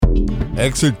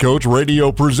Exit Coach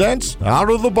Radio presents Out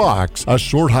of the Box, a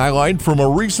short highlight from a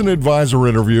recent advisor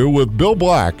interview with Bill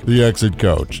Black, the Exit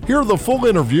Coach. Hear the full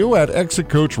interview at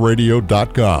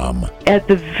exitcoachradio.com. At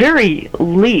the very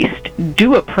least,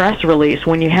 do a press release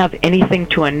when you have anything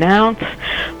to announce,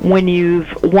 when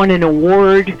you've won an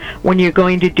award, when you're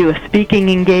going to do a speaking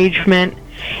engagement.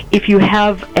 If you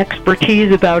have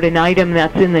expertise about an item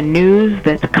that's in the news,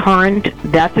 that's current,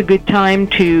 that's a good time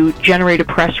to generate a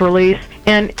press release.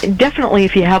 And definitely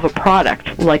if you have a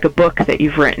product, like a book that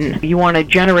you've written, you want to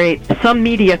generate some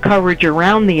media coverage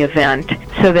around the event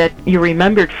so that you're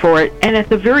remembered for it. And at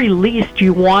the very least,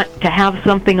 you want to have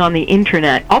something on the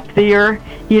internet up there,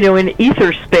 in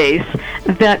ether space,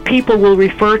 that people will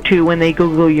refer to when they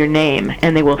Google your name,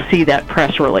 and they will see that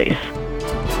press release.